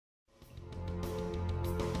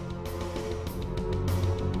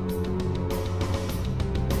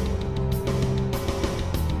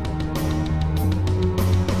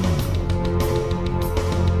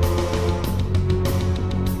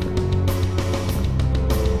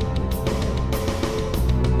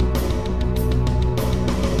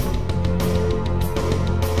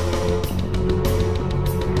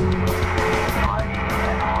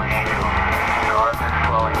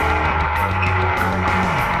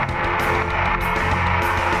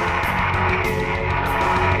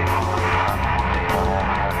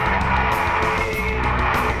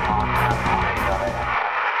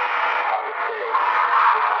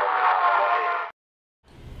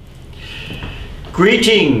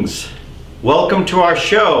Greetings! Welcome to our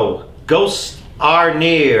show, Ghosts R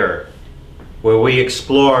N.E.A.R, where we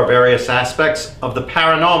explore various aspects of the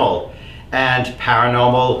paranormal and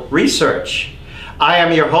paranormal research. I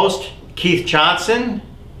am your host, Keith Johnson,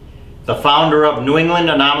 the founder of New England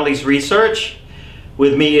Anomalies Research.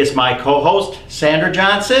 With me is my co-host, Sandra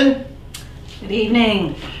Johnson. Good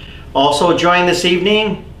evening. Also joined this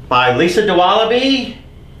evening by Lisa DeWallaby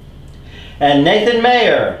and Nathan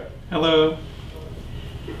Mayer. Hello.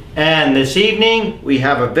 And this evening we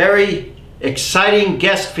have a very exciting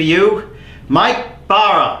guest for you, Mike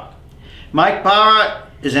Bara. Mike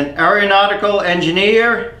Bara is an aeronautical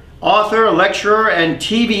engineer, author, lecturer, and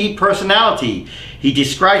TV personality. He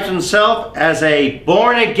describes himself as a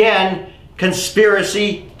born-again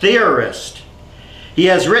conspiracy theorist. He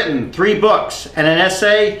has written 3 books and an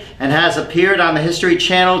essay and has appeared on the History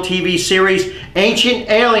Channel TV series Ancient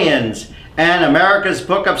Aliens and America's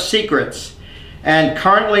Book of Secrets, and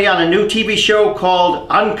currently on a new TV show called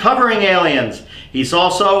Uncovering Aliens. He's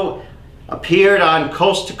also appeared on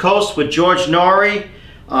Coast to Coast with George Norrie.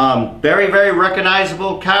 Very, very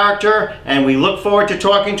recognizable character, and we look forward to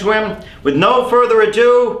talking to him. With no further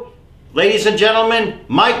ado, ladies and gentlemen,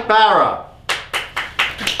 Mike Bara.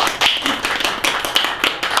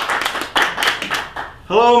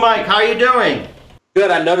 Hello, Mike. How are you doing? Good.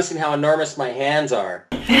 I'm noticing how enormous my hands are.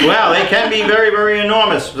 Well, they can be very, very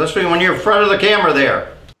enormous, especially when you're in front of the camera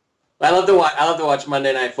there. I love to watch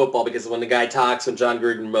Monday Night Football because when the guy talks, when John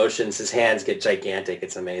Gruden motions, his hands get gigantic.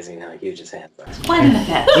 It's amazing how huge his hands are. Quite an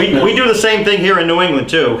effect. We do the same thing here in New England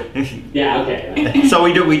too. Yeah. Okay. So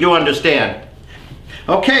we do understand.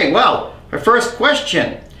 Okay. Well, our first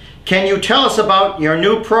question: can you tell us about your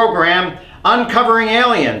new program, Uncovering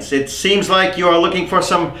Aliens? It seems like you are looking for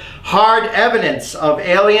some hard evidence of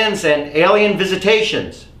aliens and alien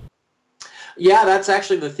visitations. Yeah, that's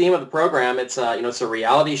actually the theme of the program. It's it's a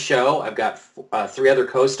reality show. I've got 3 other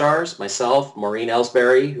co-stars: myself, Maureen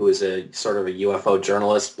Ellsbury, who is a sort of a UFO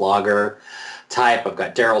journalist, blogger type. I've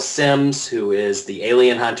got Daryl Sims, who is the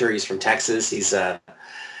alien hunter. He's from Texas. He's got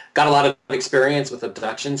a lot of experience with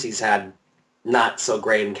abductions. He's had not so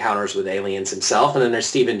great encounters with aliens himself. And then there's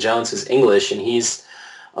Stephen Jones, who's English, and he's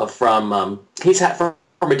from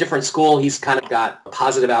a different school. He's kind of got a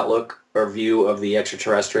positive outlook or view of the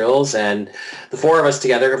extraterrestrials, and the 4 of us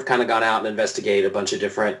together have kind of gone out and investigated a bunch of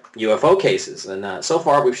different UFO cases. And so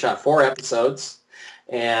far we've shot 4 episodes,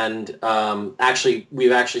 and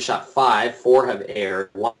we've actually shot 5. 4 have aired.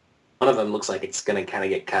 One of them looks like it's going to kind of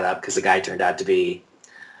get cut up because the guy turned out to be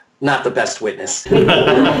not the best witness.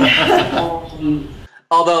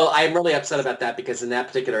 Although I'm really upset about that because in that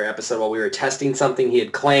particular episode, while we were testing something, he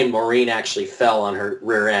had claimed Maureen actually fell on her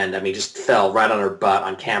rear end. I mean, just fell right on her butt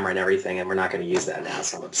on camera and everything, and we're not going to use that now,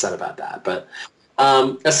 so I'm upset about that. But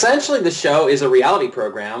essentially, the show is a reality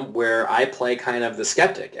program where I play kind of the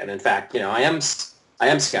skeptic. And in fact, I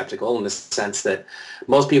am skeptical in the sense that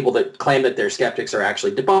most people that claim that they're skeptics are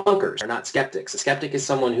actually debunkers. They're not skeptics. A skeptic is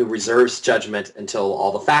someone who reserves judgment until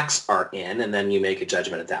all the facts are in, and then you make a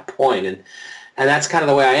judgment at that point. And that's kind of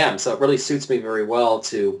the way I am. So it really suits me very well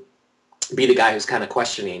to be the guy who's kind of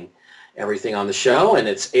questioning everything on the show. And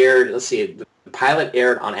it's aired, let's see, the pilot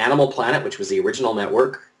aired on Animal Planet, which was the original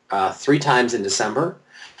network, 3 times in December,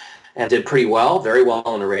 and did pretty well, very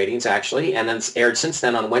well in the ratings, actually. And then it's aired since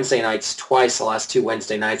then on Wednesday nights twice. The last 2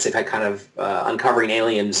 Wednesday nights, they've had kind of Uncovering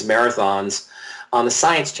Aliens marathons on the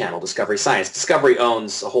Science Channel, Discovery Science. Discovery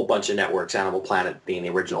owns a whole bunch of networks, Animal Planet being the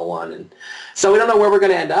original one. And so we don't know where we're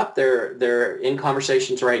going to end up. They're in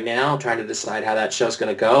conversations right now, trying to decide how that show's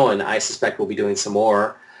going to go, and I suspect we'll be doing some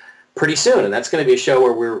more pretty soon. And that's going to be a show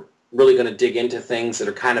where we're really going to dig into things that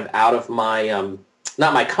are kind of out of my,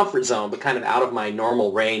 not my comfort zone, but kind of out of my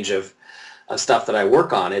normal range of stuff that I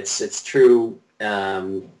work on. It's true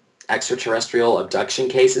extraterrestrial abduction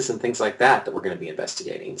cases and things like that we're going to be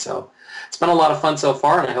investigating. So it's been a lot of fun so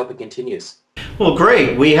far, and I hope it continues. Well,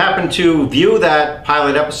 great. We happened to view that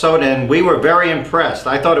pilot episode, and we were very impressed.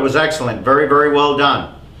 I thought it was excellent. Very, very well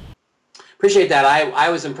done. Appreciate that. I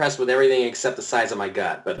was impressed with everything except the size of my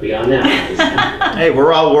gut, but beyond that. Hey,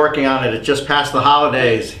 we're all working on it. It's just past the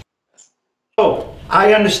holidays. Oh,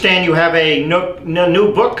 I understand you have a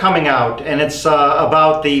new book coming out, and it's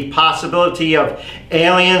about the possibility of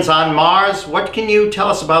aliens on Mars. What can you tell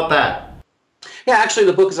us about that? Yeah, actually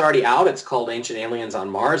the book is already out. It's called Ancient Aliens on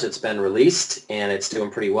Mars. It's been released, and it's doing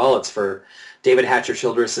pretty well. It's for David Hatcher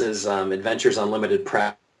Childress's Adventures Unlimited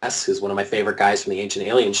Press, who's one of my favorite guys from the Ancient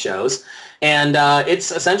Alien shows. And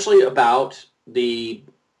it's essentially about the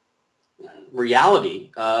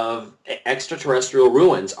reality of extraterrestrial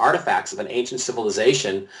ruins, artifacts of an ancient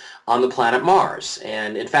civilization on the planet Mars.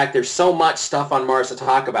 And in fact, there's so much stuff on Mars to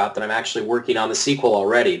talk about that I'm actually working on the sequel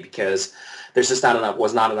already, because there's just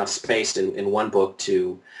was not enough space in one book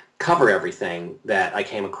to cover everything that I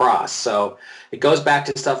came across. So it goes back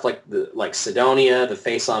to stuff like Cydonia, the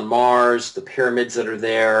face on Mars, the pyramids that are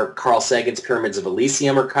there. Carl Sagan's pyramids of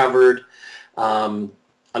Elysium are covered.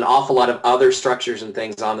 An awful lot of other structures and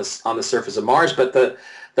things on the surface of Mars, but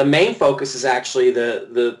the main focus is actually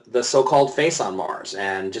the so-called face on Mars,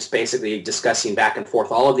 and just basically discussing back and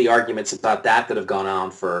forth all of the arguments about that have gone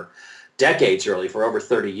on for decades, really, for over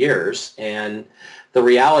 30 years, and the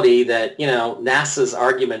reality that, NASA's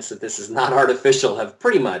arguments that this is not artificial have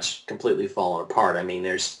pretty much completely fallen apart. I mean,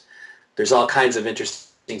 there's all kinds of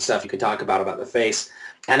interesting stuff you can talk about the face,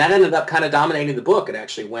 and that ended up kind of dominating the book. It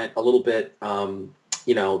actually went a little bit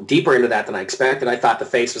deeper into that than I expected. I thought the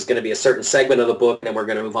face was going to be a certain segment of the book, and we're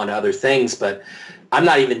going to move on to other things, but I'm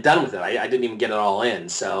not even done with it. I didn't even get it all in.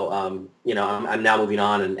 So, I'm now moving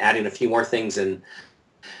on and adding a few more things in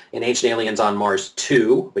Ancient Aliens on Mars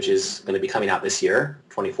 2, which is going to be coming out this year,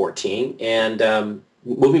 2014, and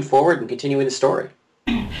moving forward and continuing the story.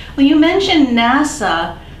 Well, you mentioned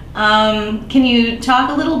NASA. Can you talk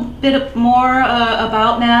a little bit more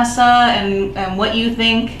about NASA and what you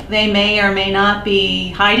think they may or may not be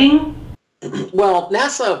hiding? Well,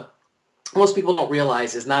 NASA, most people don't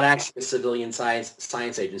realize, is not actually a civilian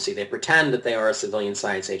science agency. They pretend that they are a civilian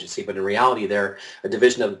science agency, but in reality they're a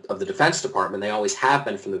division of the Defense Department. They always have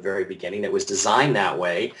been from the very beginning. It was designed that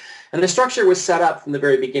way, and the structure was set up from the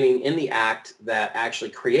very beginning in the act that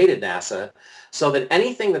actually created NASA, so that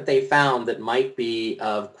anything that they found that might be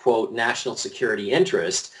of, quote, national security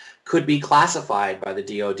interest could be classified by the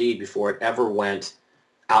DoD before it ever went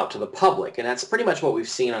out to the public. And that's pretty much what we've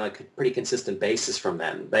seen on a pretty consistent basis from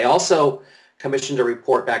them. They also commissioned a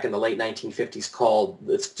report back in the late 1950s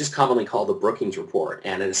it's just commonly called the Brookings Report.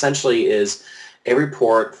 And it essentially is a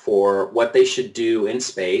report for what they should do in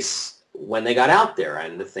space when they got out there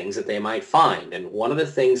and the things that they might find. And one of the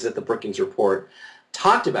things that the Brookings Report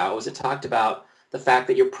talked about the fact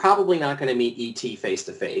that you're probably not going to meet ET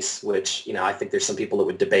face-to-face, which, I think there's some people that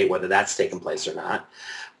would debate whether that's taken place or not,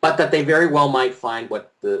 but that they very well might find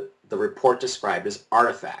what the report described as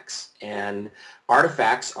artifacts. And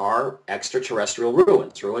artifacts are extraterrestrial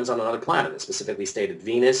ruins on another planet. It specifically stated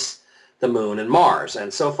Venus, the Moon, and Mars.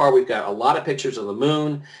 And so far we've got a lot of pictures of the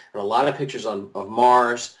Moon and a lot of pictures of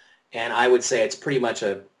Mars, and I would say it's pretty much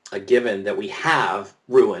a given that we have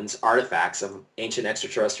ruins, artifacts of ancient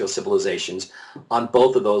extraterrestrial civilizations on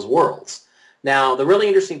both of those worlds. Now, the really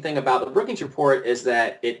interesting thing about the Brookings Report is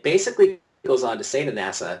that it basically goes on to say to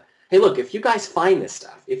NASA, hey, look, if you guys find this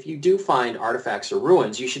stuff, if you do find artifacts or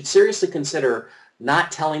ruins, you should seriously consider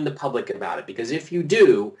not telling the public about it, because if you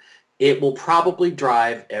do, it will probably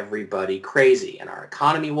drive everybody crazy, and our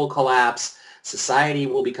economy will collapse, society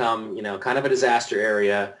will become, kind of a disaster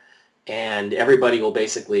area, and everybody will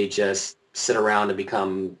basically just sit around and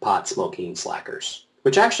become pot-smoking slackers,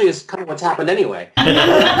 which actually is kind of what's happened anyway.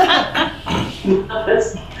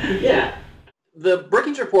 Yeah. The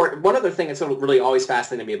Brookings Report, one other thing that's really always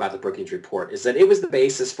fascinated me about the Brookings Report is that it was the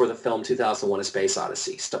basis for the film 2001: A Space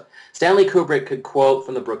Odyssey. Stanley Kubrick could quote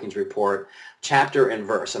from the Brookings Report chapter and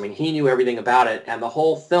verse. I mean, he knew everything about it, and the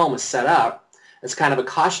whole film is set up as kind of a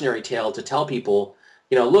cautionary tale to tell people,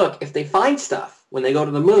 look, if they find stuff when they go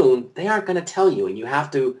to the moon, they aren't going to tell you, and you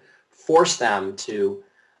have to force them to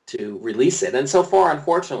release it. And so far,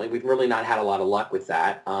 unfortunately, we've really not had a lot of luck with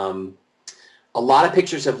that. A lot of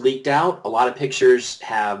pictures have leaked out. A lot of pictures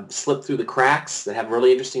have slipped through the cracks that have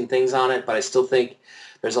really interesting things on it, but I still think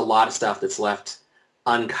there's a lot of stuff that's left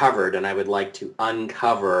uncovered, and I would like to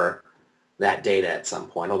uncover that data at some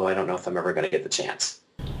point, although I don't know if I'm ever going to get the chance.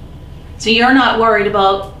 So you're not worried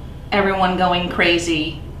about everyone going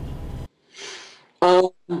crazy?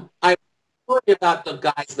 I worry about the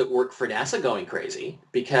guys that work for NASA going crazy,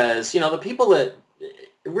 because, the people that,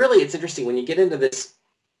 really, it's interesting when you get into this,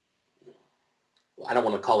 I don't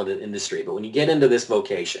want to call it an industry, but when you get into this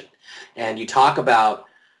vocation and you talk about,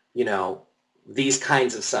 these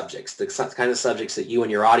kinds of subjects, the kinds of subjects that you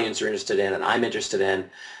and your audience are interested in and I'm interested in,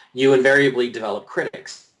 you invariably develop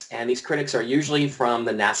critics. And these critics are usually from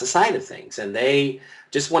the NASA side of things, and they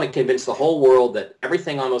just want to convince the whole world that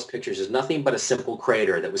everything on those pictures is nothing but a simple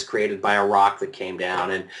crater that was created by a rock that came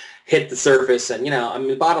down and hit the surface. And,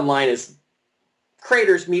 the bottom line is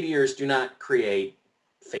craters, meteors do not create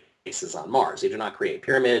faces on Mars. They do not create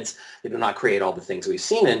pyramids. They do not create all the things we've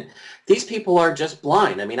seen. And these people are just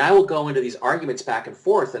blind. I mean, I will go into these arguments back and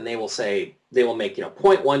forth, and they will make,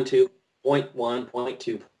 0.12, 0.1,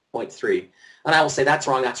 0.2, 0.3. And I will say, that's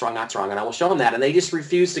wrong, that's wrong, that's wrong. And I will show them that. And they just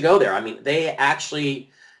refuse to go there. I mean, they actually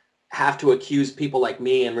have to accuse people like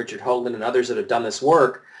me and Richard Hoagland and others that have done this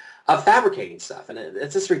work of fabricating stuff. And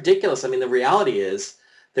it's just ridiculous. I mean, the reality is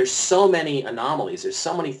there's so many anomalies. There's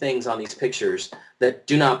so many things on these pictures that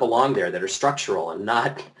do not belong there, that are structural and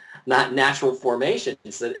not natural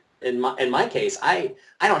formations. That in my case, I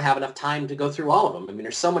don't have enough time to go through all of them. I mean,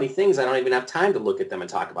 there's so many things I don't even have time to look at them and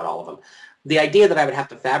talk about all of them. The idea that I would have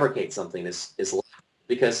to fabricate something is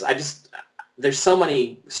because there's so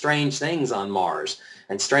many strange things on Mars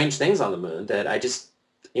and strange things on the moon that I just,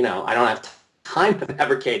 I don't have time to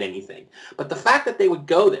fabricate anything. But the fact that they would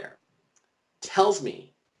go there tells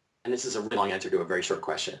me, and this is a really long answer to a very short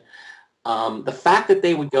question, the fact that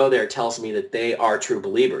they would go there tells me that they are true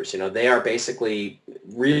believers. They are basically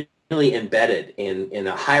really embedded in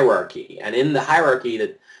a hierarchy, and in the hierarchy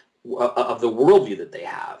of the worldview that they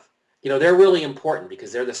have. They're really important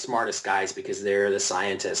because they're the smartest guys, because they're the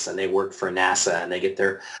scientists and they work for NASA and they get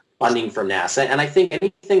their funding from NASA. And I think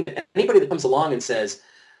anybody that comes along and says,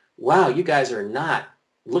 wow, you guys are not,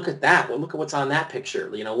 look at that, well, look at what's on that picture,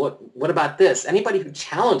 what about this? Anybody who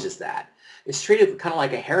challenges that is treated kind of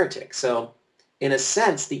like a heretic. So in a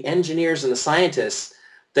sense, the engineers and the scientists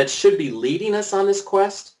that should be leading us on this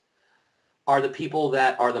quest are the people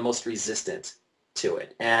that are the most resistant to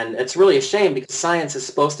it. And it's really a shame, because science is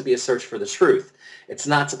supposed to be a search for the truth. It's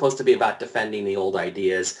not supposed to be about defending the old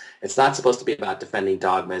ideas. It's not supposed to be about defending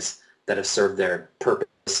dogmas that have served their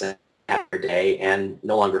purpose in their day and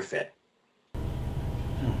no longer fit.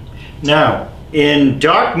 Now, in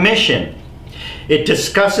Dark Mission, it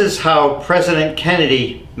discusses how President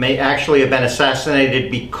Kennedy may actually have been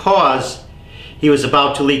assassinated because he was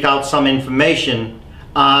about to leak out some information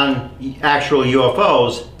on actual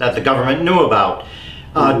UFOs that the government knew about.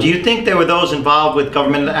 Do you think there were those involved with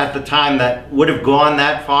government at the time that would have gone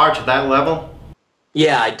that far, to that level?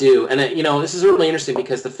 Yeah, I do. And, this is really interesting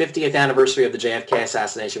because the 50th anniversary of the JFK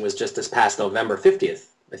assassination was just this past November 50th,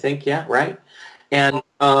 I think, yeah, right? And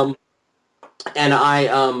I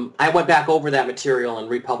went back over that material and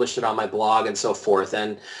republished it on my blog and so forth.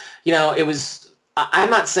 And, it was, I'm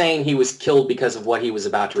not saying he was killed because of what he was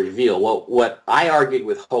about to reveal. Well, what I argued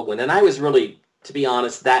with Hoagland, and I was really, to be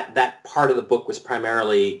honest, that part of the book was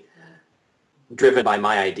primarily driven by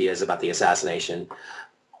my ideas about the assassination,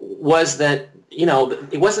 was that,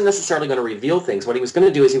 it wasn't necessarily going to reveal things. What he was going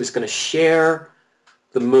to do is he was going to share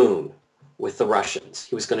the moon with the Russians.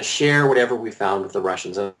 He was going to share whatever we found with the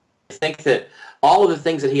Russians. And I think that all of the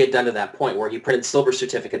things that he had done to that point, where he printed silver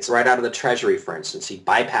certificates right out of the Treasury, for instance, he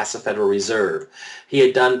bypassed the Federal Reserve. He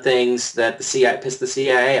had done things that pissed the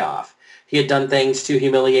CIA off. He had done things to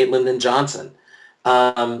humiliate Lyndon Johnson,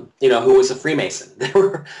 who was a Freemason.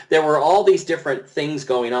 There were all these different things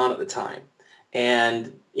going on at the time.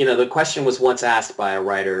 And, the question was once asked by a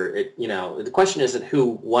writer, the question isn't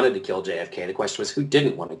who wanted to kill JFK. The question was who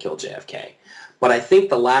didn't want to kill JFK. But I think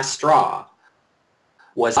the last straw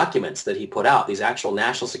was documents that he put out, these actual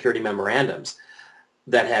national security memorandums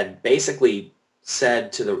that had basically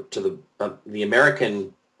said to the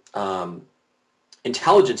American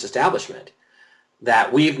intelligence establishment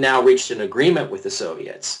that we've now reached an agreement with the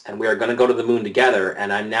Soviets and we are going to go to the moon together,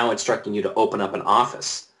 and I'm now instructing you to open up an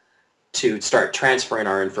office to start transferring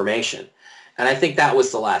our information. And I think that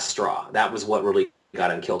was the last straw. That was what really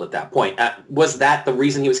got him killed at that point. Was that the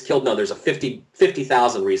reason he was killed? No, there's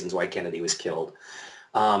 50,000 reasons why Kennedy was killed.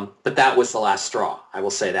 But that was the last straw, I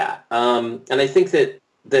will say that. And I think that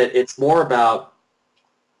it's more about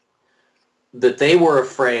that they were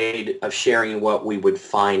afraid of sharing what we would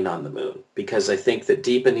find on the moon, because I think that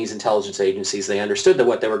deep in these intelligence agencies, they understood that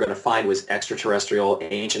what they were going to find was extraterrestrial,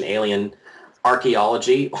 ancient alien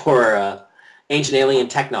archaeology or ancient alien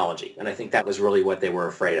technology. And I think that was really what they were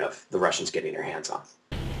afraid of, the Russians getting their hands on.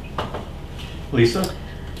 Lisa?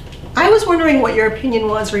 I was wondering what your opinion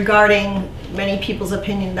was regarding many people's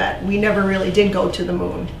opinion that we never really did go to the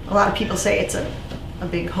moon. A lot of people say it's a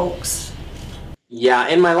big hoax. Yeah,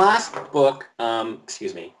 in my last book, Ancient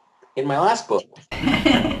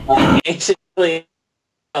Alien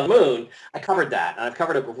on the Moon, I covered that, and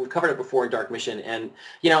we've covered it before in Dark Mission, and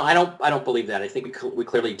I don't believe that. I think we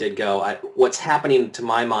clearly did go. What's happening to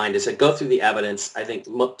my mind is that go through the evidence. I think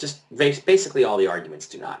just basically all the arguments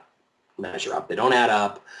do not measure up. They don't add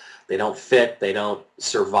up. They don't fit. They don't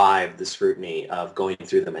survive the scrutiny of going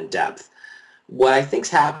through them in depth. What I think's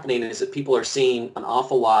happening is that people are seeing an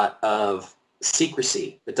awful lot of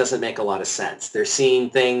secrecy that doesn't make a lot of sense. They're seeing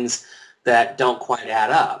things that don't quite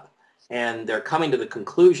add up. And they're coming to the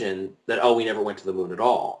conclusion that, oh, we never went to the moon at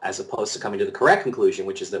all, as opposed to coming to the correct conclusion,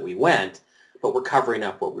 which is that we went, but we're covering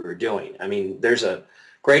up what we were doing. I mean, there's a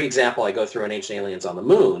Great example I go through in Ancient Aliens on the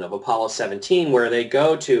Moon of Apollo 17, where they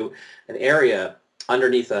go to an area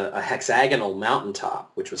underneath a hexagonal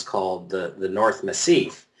mountaintop, which was called the North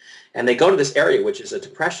Massif. And they go to this area, which is a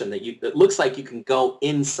depression that it looks like you can go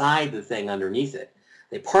inside the thing underneath it.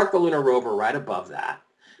 They park the lunar rover right above that.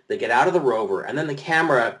 They get out of the rover, and then the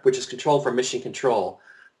camera, which is controlled from mission control,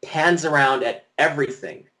 pans around at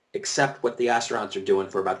everything except what the astronauts are doing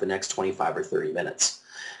for about the next 25 or 30 minutes.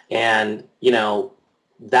 And, you know,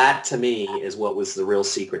 that to me is what was the real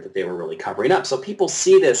secret that they were really covering up. So people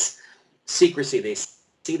see this secrecy, they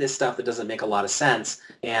see this stuff that doesn't make a lot of sense,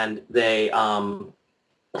 and they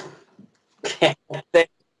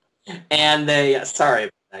sorry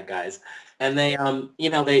about that, guys. And they, you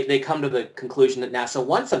know, they come to the conclusion that NASA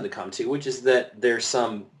wants them to come to, which is that there's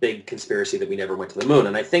some big conspiracy that we never went to the moon.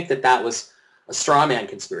 And I think that that was a straw man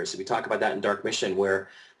conspiracy. We talk about that in Dark Mission, where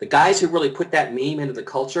the guys who really put that meme into the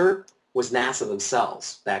culture was NASA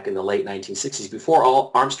themselves back in the late 1960s,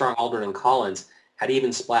 before Armstrong, Aldrin, and Collins had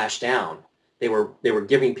even splashed down. They were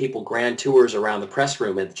giving people grand tours around the press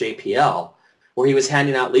room at JPL, where he was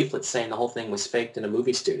handing out leaflets saying the whole thing was faked in a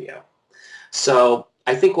movie studio. So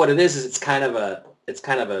I think what it is it's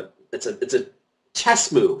a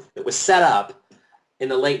chess move that was set up in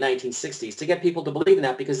the late 1960s to get people to believe in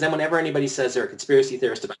that, because then whenever anybody says they're a conspiracy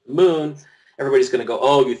theorist about the moon, everybody's going to go,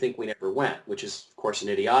 oh, you think we never went, which is, of course, an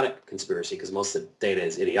idiotic conspiracy because most of the data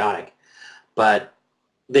is idiotic. But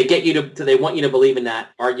they get you they want you to believe in that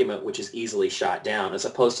argument, which is easily shot down, as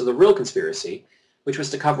opposed to the real conspiracy, which was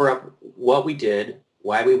to cover up what we did,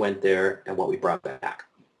 why we went there, and what we brought back.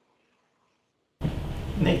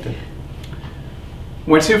 Nathan.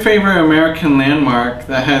 What's your favorite American landmark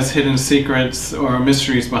that has hidden secrets or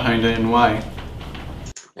mysteries behind it, and why?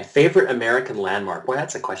 My favorite American landmark? Boy,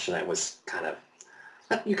 that's a question I was kind of...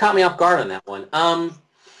 You caught me off guard on that one.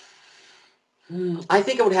 I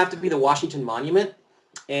think it would have to be the Washington Monument.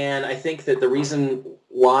 And I think that the reason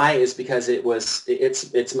why is because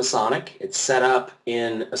it's Masonic. It's set up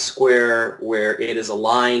in a square where it is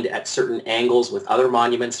aligned at certain angles with other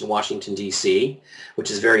monuments in Washington, D.C., which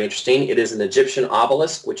is very interesting. It is an Egyptian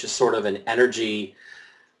obelisk, which is sort of an energy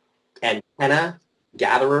antenna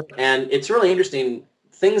gatherer. And it's really interesting.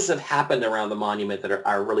 Things have happened around the monument that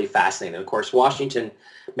are really fascinating. Of course, Washington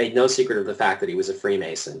made no secret of the fact that he was a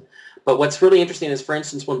Freemason. But what's really interesting is, for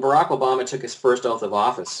instance, when Barack Obama took his first oath of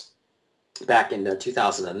office back in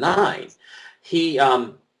 2009, he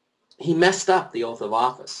messed up the oath of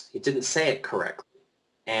office. He didn't say it correctly.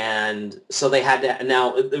 And so they had to,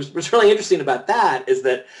 now what's really interesting about that is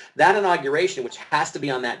that inauguration, which has to be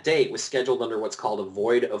on that date, was scheduled under what's called a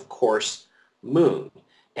void of course moon.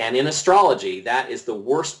 And in astrology, that is the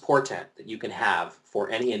worst portent that you can have for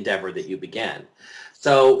any endeavor that you begin.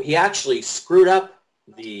 So he actually screwed up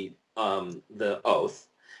the oath,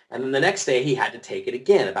 and then the next day he had to take it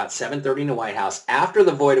again about 7:30 in the White House after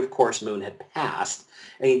the void of course moon had passed,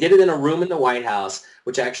 and he did it in a room in the White House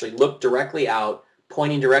which actually looked directly out,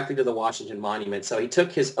 pointing directly to the Washington Monument. So he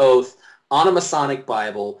took his oath on a Masonic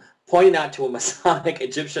Bible, pointing out to a Masonic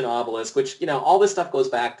Egyptian obelisk, which, you know, all this stuff goes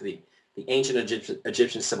back to the ancient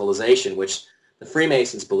Egyptian civilization, which the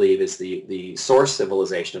Freemasons believe is the source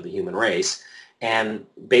civilization of the human race, and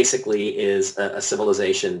basically is a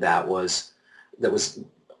civilization that was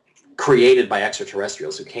created by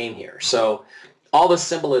extraterrestrials who came here. So all the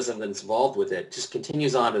symbolism that's involved with it just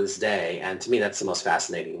continues on to this day, and to me that's the most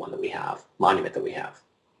fascinating monument that we have.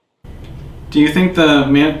 Do you think the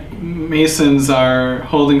Masons are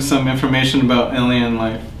holding some information about alien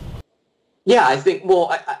life? Yeah, I think,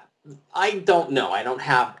 well, I don't know. I don't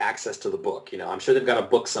have access to the book. You know, I'm sure they've got a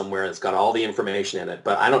book somewhere that's got all the information in it,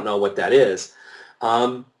 but I don't know what that is.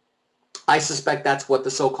 I suspect that's what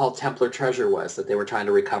the so-called Templar treasure was that they were trying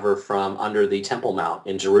to recover from under the Temple Mount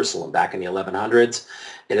in Jerusalem back in the 1100s.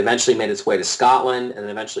 It eventually made its way to Scotland, and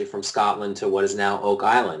eventually from Scotland to what is now Oak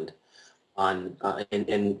Island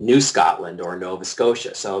in New Scotland or Nova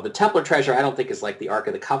Scotia. So the Templar treasure I don't think is like the Ark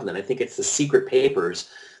of the Covenant. I think it's the secret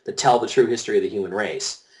papers that tell the true history of the human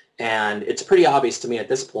race. And it's pretty obvious to me at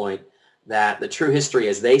this point that the true history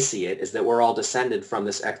as they see it is that we're all descended from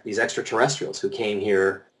these extraterrestrials who came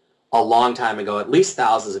here a long time ago, at least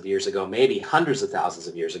thousands of years ago, maybe hundreds of thousands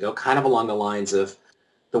of years ago, kind of along the lines of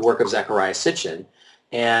the work of Zecharia Sitchin.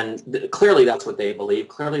 And clearly that's what they believe.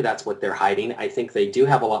 Clearly that's what they're hiding. I think they do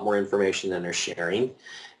have a lot more information than they're sharing.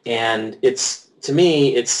 And to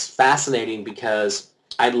me, it's fascinating because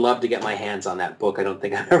I'd love to get my hands on that book. I don't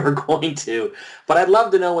think I'm ever going to, but I'd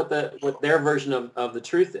love to know what their version of the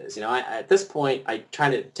truth is. You know, at this point, I try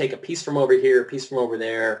to take a piece from over here, a piece from over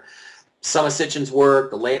there, Sitchin's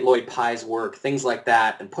work, the late Lloyd Pye's work, things like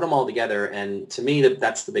that, and put them all together. And to me,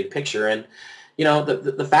 that's the big picture. And,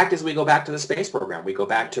 the fact is we go back to the space program. We go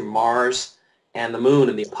back to Mars and the Moon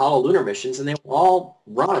and the Apollo lunar missions, and they were all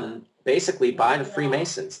run basically by the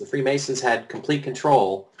Freemasons. The Freemasons had complete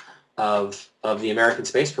control of the American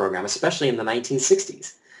space program, especially in the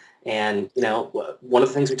 1960s. And, one of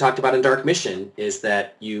the things we talked about in Dark Mission is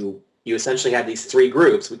that you essentially had these three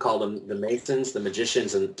groups. We called them the Masons, the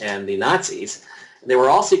Magicians, and the Nazis. They were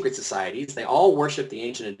all secret societies. They all worshipped the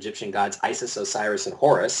ancient Egyptian gods Isis, Osiris, and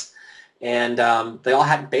Horus. And they all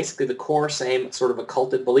had basically the core same sort of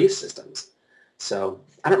occulted belief systems. So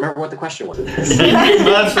I don't remember what the question was. Well,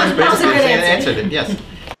 that's basically answered it, yes.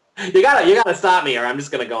 You gotta stop me or I'm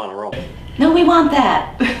just going to go on a roll. No, we want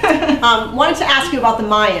that. Wanted to ask you about the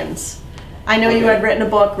Mayans. I know you had written a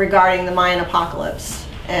book regarding the Mayan apocalypse.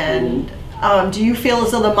 And do you feel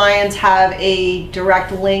as though the Mayans have a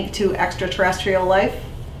direct link to extraterrestrial life?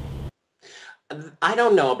 I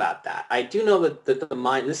don't know about that. I do know that the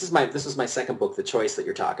Mayan. This is my second book, The Choice, that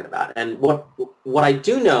you're talking about. And what I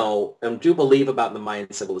do know and do believe about the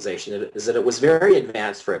Mayan civilization is that it was very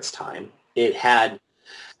advanced for its time. It had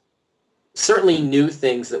certainly knew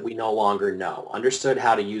things that we no longer know, understood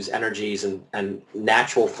how to use energies and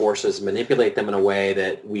natural forces, manipulate them in a way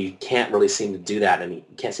that we can't really seem to do that and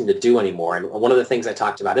can't seem to do anymore. And one of the things I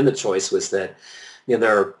talked about in The Choice was that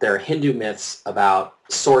there are Hindu myths about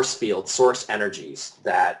source fields, source energies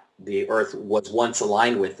that the Earth was once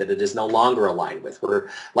aligned with that it is no longer aligned with. We're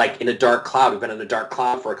like in a dark cloud. We've been in a dark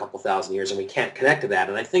cloud for a couple thousand years and we can't connect to that.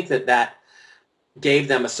 And I think that gave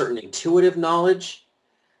them a certain intuitive knowledge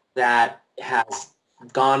that has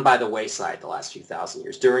gone by the wayside the last few thousand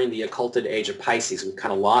years. During the occulted age of Pisces, we've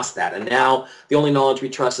kind of lost that. And now the only knowledge we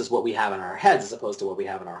trust is what we have in our heads as opposed to what we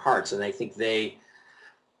have in our hearts. And I think they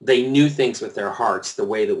knew things with their hearts the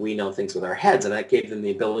way that we know things with our heads. And that gave them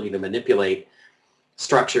the ability to manipulate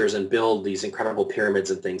structures and build these incredible pyramids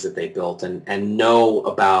and things that they built and know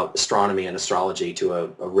about astronomy and astrology to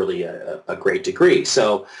a really great degree.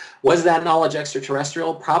 So was that knowledge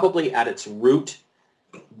extraterrestrial? Probably at its root,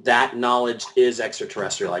 that knowledge is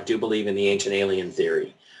extraterrestrial. I do believe in the ancient alien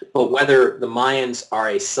theory. But whether the Mayans are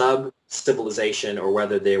a sub-civilization or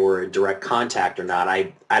whether they were in direct contact or not,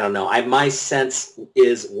 I don't know. My sense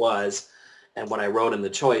was, and what I wrote in The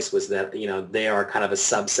Choice was that, they are kind of a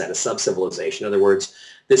subset, a sub-civilization. In other words,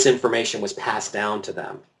 this information was passed down to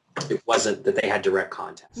them. It wasn't that they had direct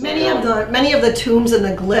contact. Many of the tombs and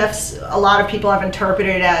the glyphs, a lot of people have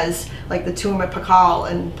interpreted as, like the tomb at Pakal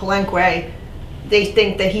and Palenque, they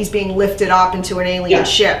think that he's being lifted up into an alien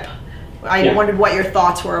ship. I wondered what your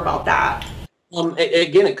thoughts were about that.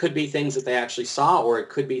 Again, it could be things that they actually saw, or it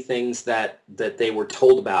could be things that they were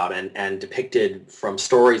told about and depicted from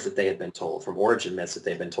stories that they had been told, from origin myths that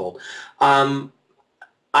they've been told.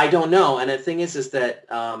 I don't know. And the thing is that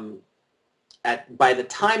by the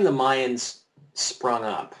time the Mayans sprung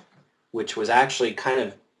up, which was actually kind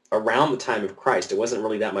of around the time of Christ, it wasn't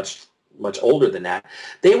really that much older than that.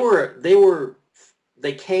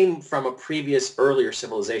 They came from a previous earlier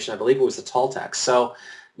civilization. I believe it was the Toltecs. So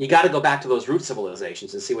you got to go back to those root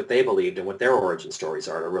civilizations and see what they believed and what their origin stories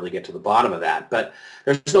are to really get to the bottom of that. But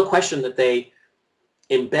there's no question that they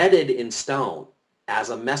embedded in stone as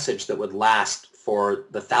a message that would last for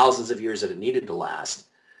the thousands of years that it needed to last,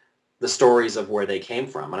 the stories of where they came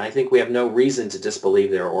from. And I think we have no reason to disbelieve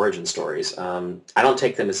their origin stories. I don't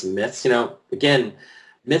take them as myths. Again,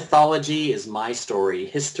 mythology is my story.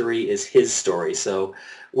 History is his story. So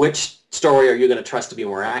which story are you going to trust to be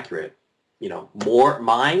more accurate? More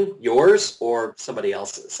mine, yours, or somebody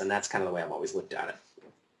else's? And that's kind of the way I've always looked at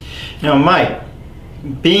it. Now, Mike,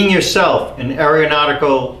 being yourself an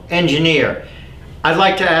aeronautical engineer, I'd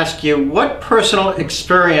like to ask you, what personal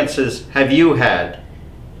experiences have you had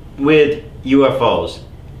with UFOs?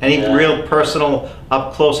 Any real personal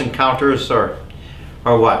up-close encounters or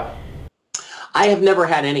what? I have never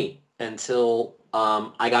had any until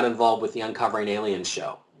I got involved with the Uncovering Aliens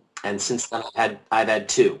show. And since then, I've had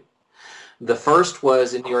two. The first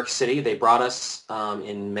was in New York City. They brought us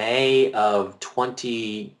in May of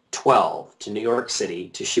 2012 to New York City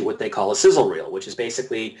to shoot what they call a sizzle reel, which is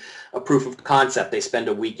basically a proof of concept. They spend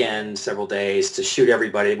a weekend, several days to shoot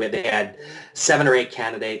everybody. They had 7 or 8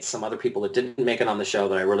 candidates, some other people that didn't make it on the show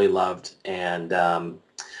that I really loved. And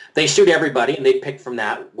they shoot everybody, and they pick from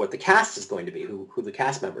that what the cast is going to be, who the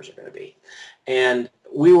cast members are going to be. And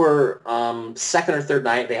we were second or third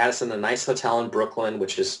night. They had us in a nice hotel in Brooklyn,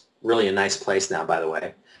 which is really a nice place now, by the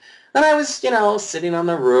way. And I was, sitting on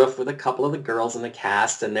the roof with a couple of the girls in the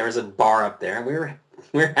cast, and there was a bar up there, and we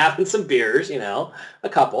were having some beers, a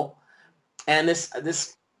couple. And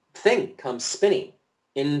this thing comes spinning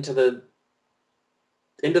into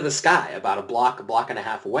the sky about a block and a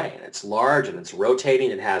half away, and it's large and it's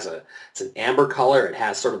rotating. It's an amber color. It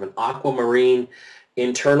has sort of an aquamarine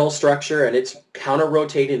internal structure, and it's counter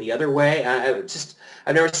rotating the other way.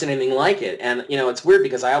 I've never seen anything like it. And it's weird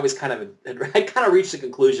because I always I kind of reached the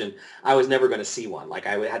conclusion I was never going to see one. Like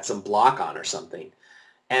I had some block on or something,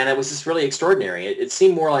 and it was just really extraordinary. It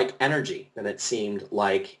seemed more like energy than it seemed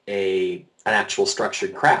like an actual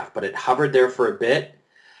structured craft. But it hovered there for a bit.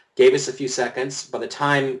 Gave us a few seconds. By the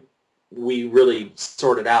time we really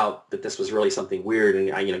sorted out that this was really something weird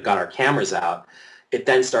and got our cameras out, it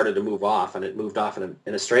then started to move off, and it moved off in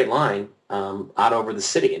a straight line out over the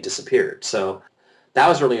city and disappeared. So that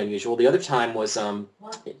was really unusual. The other time was in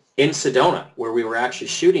Sedona, where we were actually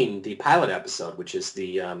shooting the pilot episode, which is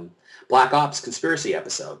the Black Ops conspiracy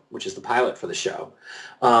episode, which is the pilot for the show.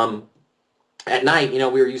 At night, we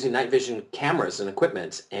were using night vision cameras and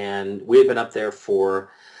equipment, and we had been up there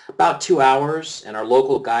for about 2 hours, and our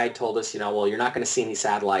local guide told us, well, you're not going to see any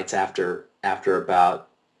satellites after about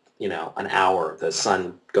an hour. The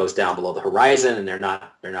sun goes down below the horizon, and they're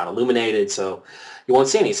not illuminated, so you won't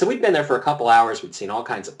see any. So we'd been there for a couple hours. We'd seen all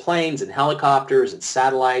kinds of planes and helicopters and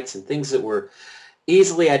satellites and things that were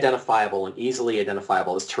easily identifiable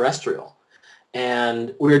as terrestrial.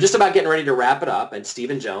 And we were just about getting ready to wrap it up, and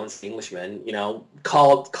Stephen Jones, the Englishman,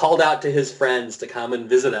 called out to his friends to come and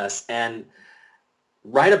visit us, and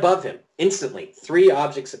right above him, instantly, 3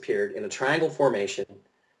 objects appeared in a triangle formation,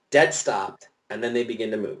 dead stopped, and then they began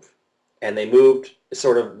to move. And they moved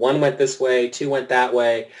sort of, one went this way, 2 went that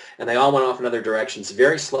way, and they all went off in other directions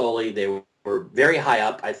very slowly. They were very high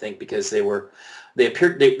up, I think, because they would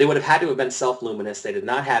have had to have been self-luminous. They did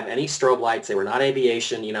not have any strobe lights. They were not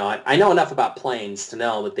aviation. I know enough about planes to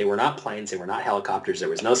know that they were not planes. They were not helicopters. There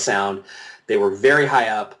was no sound. They were very high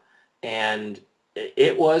up, and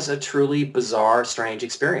it was a truly bizarre, strange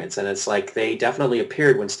experience. And it's like they definitely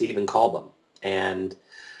appeared when Stephen called them, and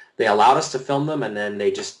they allowed us to film them, and then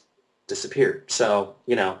they just disappeared. So,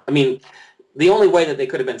 the only way that they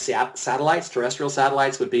could have been satellites, terrestrial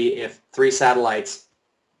satellites, would be if 3 satellites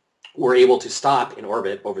were able to stop in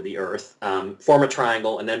orbit over the Earth, form a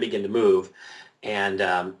triangle, and then begin to move, and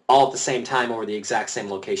all at the same time over the exact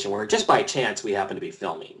same location, where just by chance we happen to be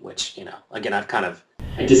filming, which, again, I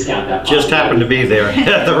discount that. Just happened to be there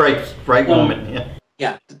at the right moment. Yeah.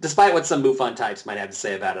 Yeah, despite what some MUFON types might have to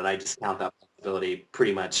say about it, I discount that possibility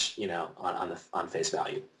pretty much, on face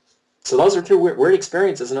value. So those are 2 weird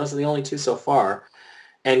experiences, and those are the only 2 so far.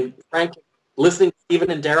 And Frank, listening to Stephen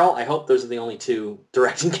and Daryl, I hope those are the only 2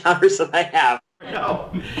 direct encounters that I have.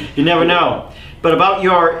 No, you never know. But about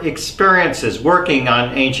your experiences working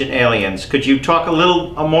on Ancient Aliens, could you talk a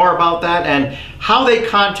little more about that and how they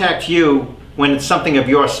contact you when it's something of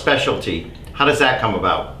your specialty? How does that come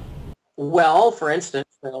about? Well, for instance,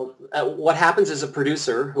 what happens is a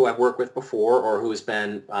producer who I've worked with before, or who's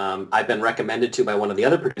been I've been recommended to by one of the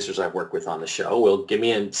other producers I've worked with on the show, will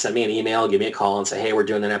send me an email, give me a call, and say, hey, we're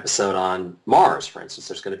doing an episode on Mars, for instance.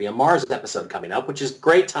 There's going to be a Mars episode coming up, which is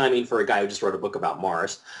great timing for a guy who just wrote a book about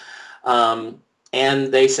Mars.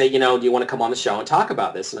 And they say, do you want to come on the show and talk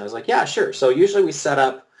about this? And I was like, yeah, sure. So usually we set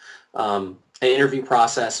up an interview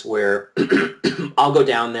process where I'll go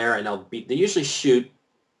down there, and they usually shoot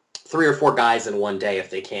 3 or 4 guys in one day if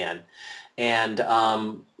they can, and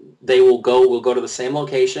we'll go to the same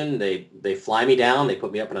location. They fly me down, they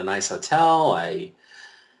put me up in a nice hotel, I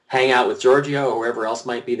hang out with Giorgio or whoever else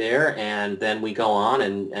might be there, and then we go on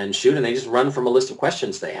and shoot, and they just run from a list of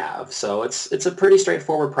questions they have. So it's a pretty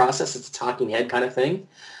straightforward process. It's a talking head kind of thing,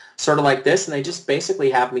 sort of like this, and they just basically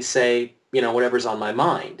have me say whatever's on my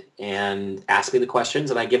mind and ask me the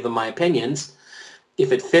questions, and I give them my opinions.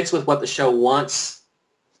 If it fits with what the show wants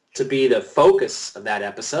to be the focus of that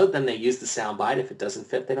episode, then they use the soundbite. If it doesn't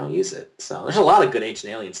fit, they don't use it. So there's a lot of good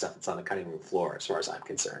Ancient Alien stuff that's on the cutting room floor, as far as I'm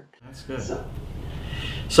concerned. That's good.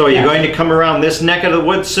 So are you going to come around this neck of the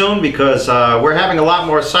woods soon? Because we're having a lot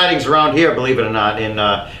more sightings around here, believe it or not.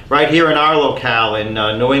 Right here in our locale in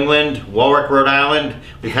New England, Warwick, Rhode Island,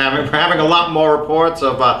 we're having a lot more reports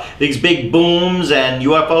of these big booms and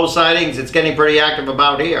UFO sightings. It's getting pretty active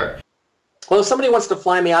about here. Well, if somebody wants to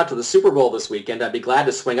fly me out to the Super Bowl this weekend, I'd be glad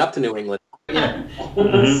to swing up to New England. Yeah.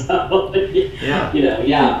 So, yeah.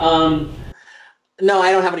 No,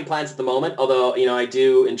 I don't have any plans at the moment, although, I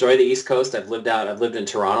do enjoy the East Coast. I've lived in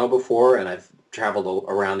Toronto before, and I've traveled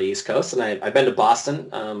around the East Coast, and I've been to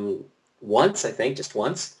Boston once, I think, just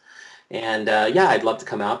once. And, I'd love to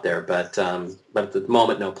come out there, but at the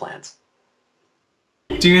moment, no plans.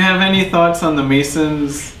 Do you have any thoughts on the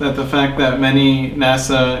Masons, that the fact that many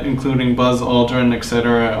NASA, including Buzz Aldrin,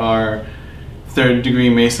 etc., are third-degree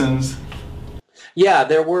Masons? Yeah,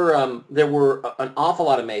 there were an awful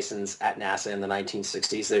lot of Masons at NASA in the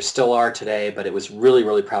 1960s. There still are today, but it was really,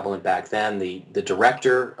 really prevalent back then. The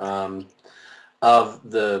director of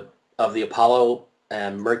the Apollo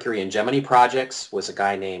and Mercury and Gemini projects was a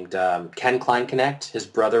guy named Ken Kleinknecht. His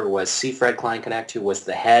brother was C. Fred Kleinknecht, who was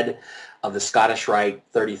the head of the Scottish Rite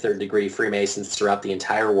 33rd degree Freemasons throughout the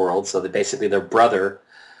entire world. So that basically their brother,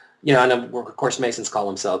 and of course Masons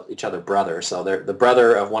call each other brother. So the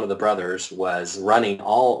brother of one of the brothers was running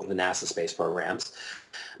all of the NASA space programs.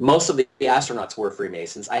 Most of the astronauts were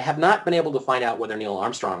Freemasons. I have not been able to find out whether Neil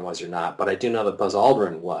Armstrong was or not, but I do know that Buzz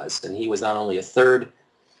Aldrin was, and he was not only a third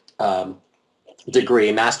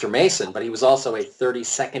degree Master Mason, but he was also a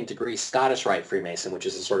 32nd degree Scottish Rite Freemason, which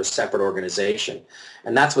is a sort of separate organization.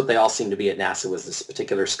 And that's what they all seem to be at NASA, was this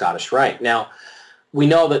particular Scottish Rite. Now, we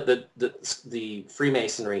know that the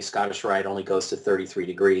Freemasonry Scottish Rite only goes to 33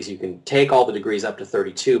 degrees. You can take all the degrees up to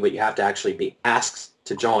 32, but you have to actually be asked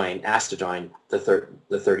to join the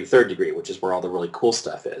 33rd degree, which is where all the really cool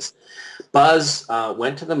stuff is. Buzz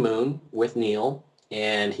went to the moon with Neil,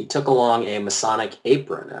 and he took along a Masonic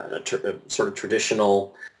apron, a sort of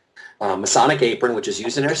traditional Masonic apron, which is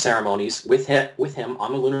used in their ceremonies, with him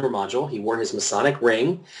on the lunar module. He wore his Masonic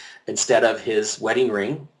ring instead of his wedding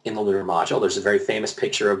ring in the lunar module. There's a very famous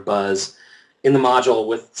picture of Buzz in the module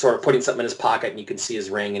with sort of putting something in his pocket, and you can see his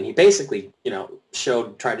ring. And he basically,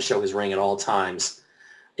 tried to show his ring at all times.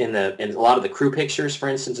 In a lot of the crew pictures, for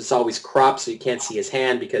instance, it's always cropped so you can't see his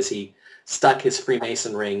hand, because he stuck his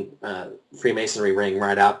Freemasonry ring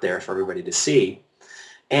right out there for everybody to see.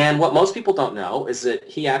 And what most people don't know is that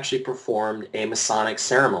he actually performed a Masonic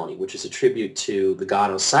ceremony, which is a tribute to the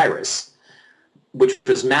god Osiris, which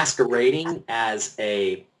was masquerading as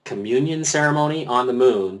a communion ceremony on the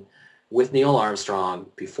moon with Neil Armstrong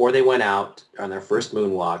before they went out on their first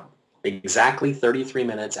moonwalk. Exactly 33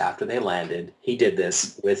 minutes after they landed, he did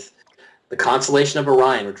this with the constellation of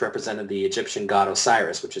Orion, which represented the Egyptian god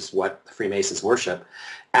Osiris, which is what the Freemasons worship,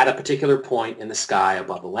 at a particular point in the sky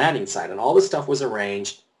above the landing site. And all this stuff was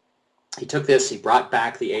arranged. He took this, he brought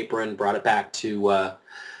back the apron, brought it back to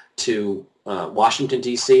Washington,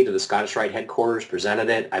 D.C., to the Scottish Rite headquarters, presented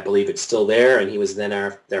it. I believe it's still there, and he was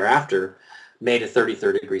then thereafter made a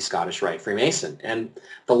 33rd degree Scottish Rite Freemason. And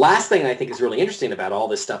the last thing I think is really interesting about all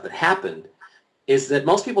this stuff that happened is that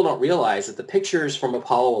most people don't realize that the pictures from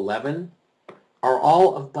Apollo 11 are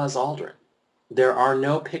all of Buzz Aldrin. There are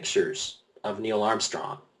no pictures of Neil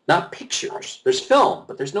Armstrong. Not pictures. There's film,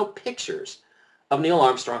 but there's no pictures of Neil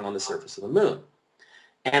Armstrong on the surface of the moon.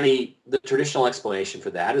 And the traditional explanation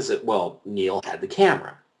for that is that, well, Neil had the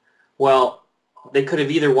camera. Well, they could have,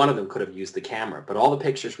 either one of them could have used the camera, but all the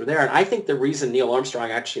pictures were there. And I think the reason Neil Armstrong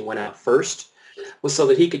actually went out first was so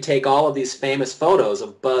that he could take all of these famous photos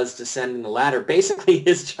of Buzz descending the ladder. Basically,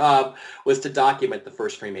 his job was to document the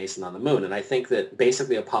first Freemason on the moon. And I think that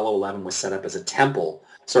basically Apollo 11 was set up as a temple,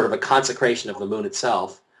 sort of a consecration of the moon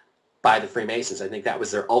itself by the Freemasons. I think that was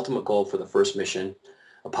their ultimate goal for the first mission,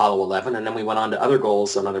 Apollo 11. And then we went on to other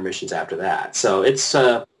goals on other missions after that. So it's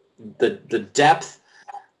the depth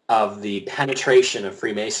of the penetration of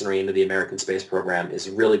Freemasonry into the American space program is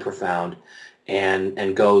really profound,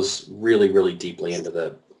 and goes really, really deeply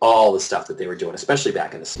into all the stuff that they were doing, especially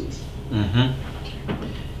back in the 60s.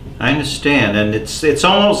 Mm-hmm. I understand, and it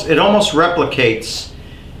almost replicates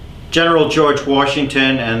General George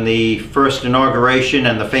Washington and the first inauguration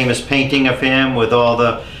and the famous painting of him with all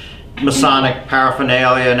the Masonic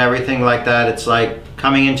paraphernalia and everything like that. It's like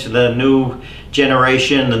coming into the new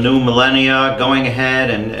generation, the new millennia, going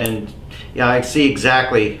ahead, and yeah, I see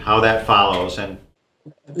exactly how that follows. And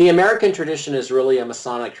the American tradition is really a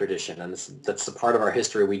Masonic tradition, and that's the part of our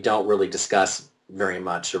history we don't really discuss very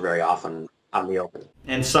much or very often on the open.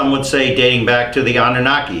 And some would say dating back to the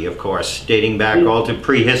Anunnaki, of course, dating back all to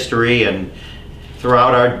prehistory and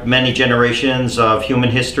throughout our many generations of human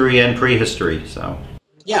history and prehistory. So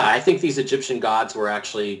yeah, I think these Egyptian gods were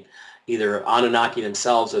actually either Anunnaki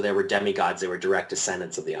themselves, or they were demigods. They were direct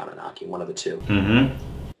descendants of the Anunnaki, one of the two. Mm-hmm.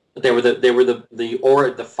 They were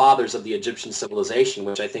the fathers of the Egyptian civilization,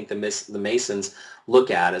 which I think the Masons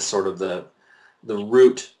look at as sort of the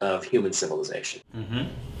root of human civilization. Mm-hmm.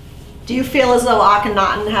 Do you feel as though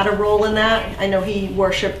Akhenaten had a role in that? I know he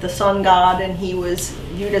worshipped the sun god and he was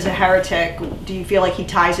viewed as a heretic. Do you feel like he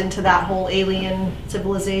ties into that whole alien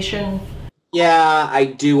civilization? Yeah, I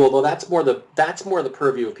do. Although that's more the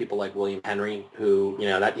purview of people like William Henry, who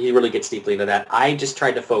that he really gets deeply into that. I just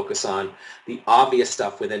tried to focus on the obvious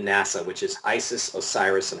stuff within NASA, which is Isis,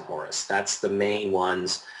 Osiris, and Horus. That's the main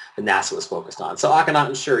ones that NASA was focused on. So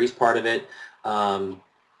Akhenaten, sure, he's part of it.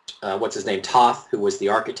 What's his name? Thoth, who was the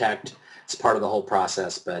architect. it's part of the whole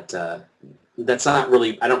process, but that's not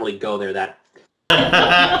really, I don't really go there that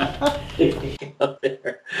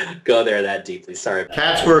go there that deeply. Sorry.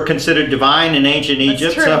 Cats were considered divine in ancient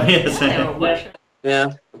Egypt. true. So yes. They were worshipped.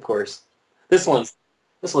 Yeah, of course. This one's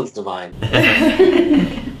divine.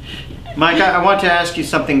 Mike, I want to ask you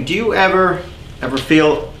something. Do you ever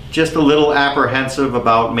feel just a little apprehensive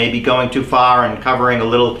about maybe going too far and covering a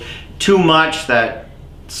little too much, that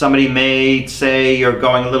somebody may say you're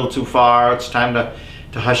going a little too far, it's time to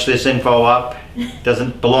hush this info up,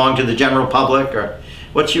 doesn't belong to the general public? Or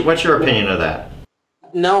what's your opinion of that?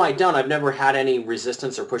 No, I don't. I've never had any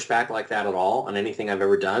resistance or pushback like that at all on anything I've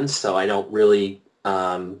ever done, so I don't really,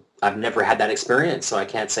 I've never had that experience, so I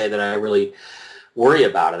can't say that I really worry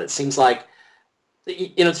about it. It seems like,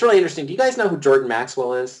 it's really interesting. Do you guys know who Jordan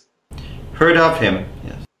Maxwell is? Heard of him,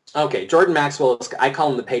 yes. Okay, Jordan Maxwell, I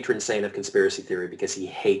call him the patron saint of conspiracy theory because he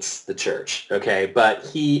hates the church, okay? But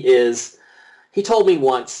he told me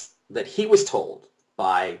once that he was told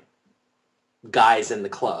by guys in the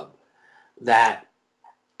club that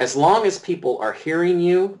as long as people are hearing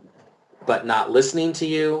you but not listening to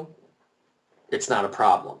you, it's not a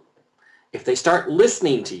problem. If they start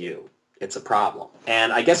listening to you, it's a problem.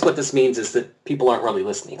 And I guess what this means is that people aren't really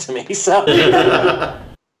listening to me, so I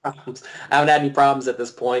haven't had any problems at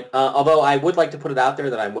this point, although I would like to put it out there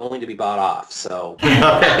that I'm willing to be bought off, so.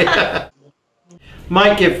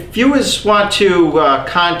 Mike, if viewers want to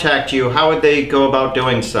contact you, how would they go about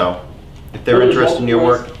doing so, if they're interested in your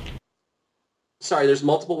work? Sorry, there's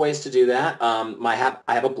multiple ways to do that. I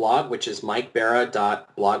have a blog, which is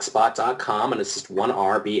mikebara.blogspot.com, and it's just one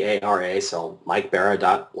R, B-A-R-A, so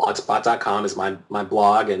mikebara.blogspot.com is my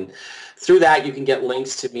blog, and through that you can get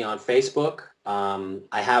links to me on Facebook.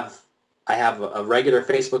 I have a regular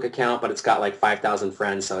Facebook account, but it's got like 5,000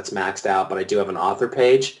 friends, so it's maxed out, but I do have an author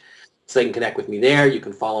page, so they can connect with me there. You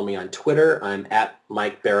can follow me on Twitter. I'm at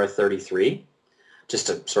MikeBara33, just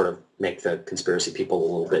to sort of make the conspiracy people a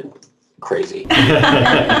little bit crazy.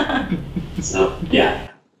 So yeah,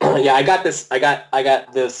 I got this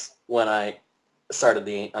when I started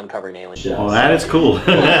the Uncovering Aliens show. Oh, that is cool.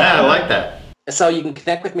 I like that. So you can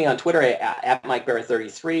connect with me on Twitter at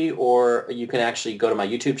MikeBara33, or you can actually go to my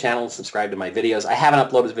YouTube channel and subscribe to my videos. I haven't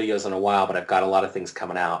uploaded videos in a while, but I've got a lot of things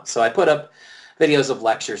coming out. So I put up videos of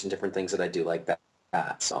lectures and different things that I do like that.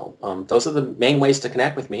 So those are the main ways to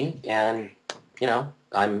connect with me, and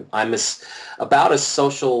I'm about as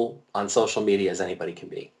social on social media as anybody can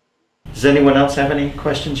be. Does anyone else have any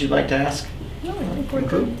questions you'd like to ask? No, I think we're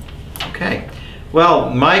good. Okay. Well,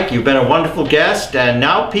 Mike, you've been a wonderful guest, and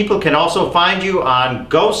now people can also find you on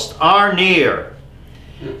Ghosts R N.E.A.R.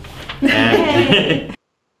 And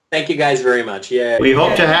thank you guys very much. Yeah. We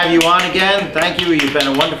hope to have you on again. Thank you. You've been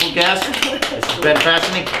a wonderful guest. This has been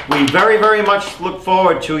fascinating. We very, very much look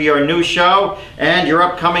forward to your new show and your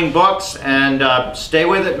upcoming books. And stay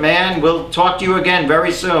with it, man. We'll talk to you again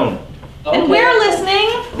very soon. And we're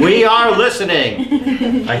listening. We are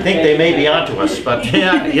listening. I think they may be onto us, but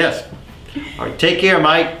yeah, yes. All right, take care,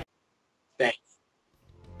 Mike.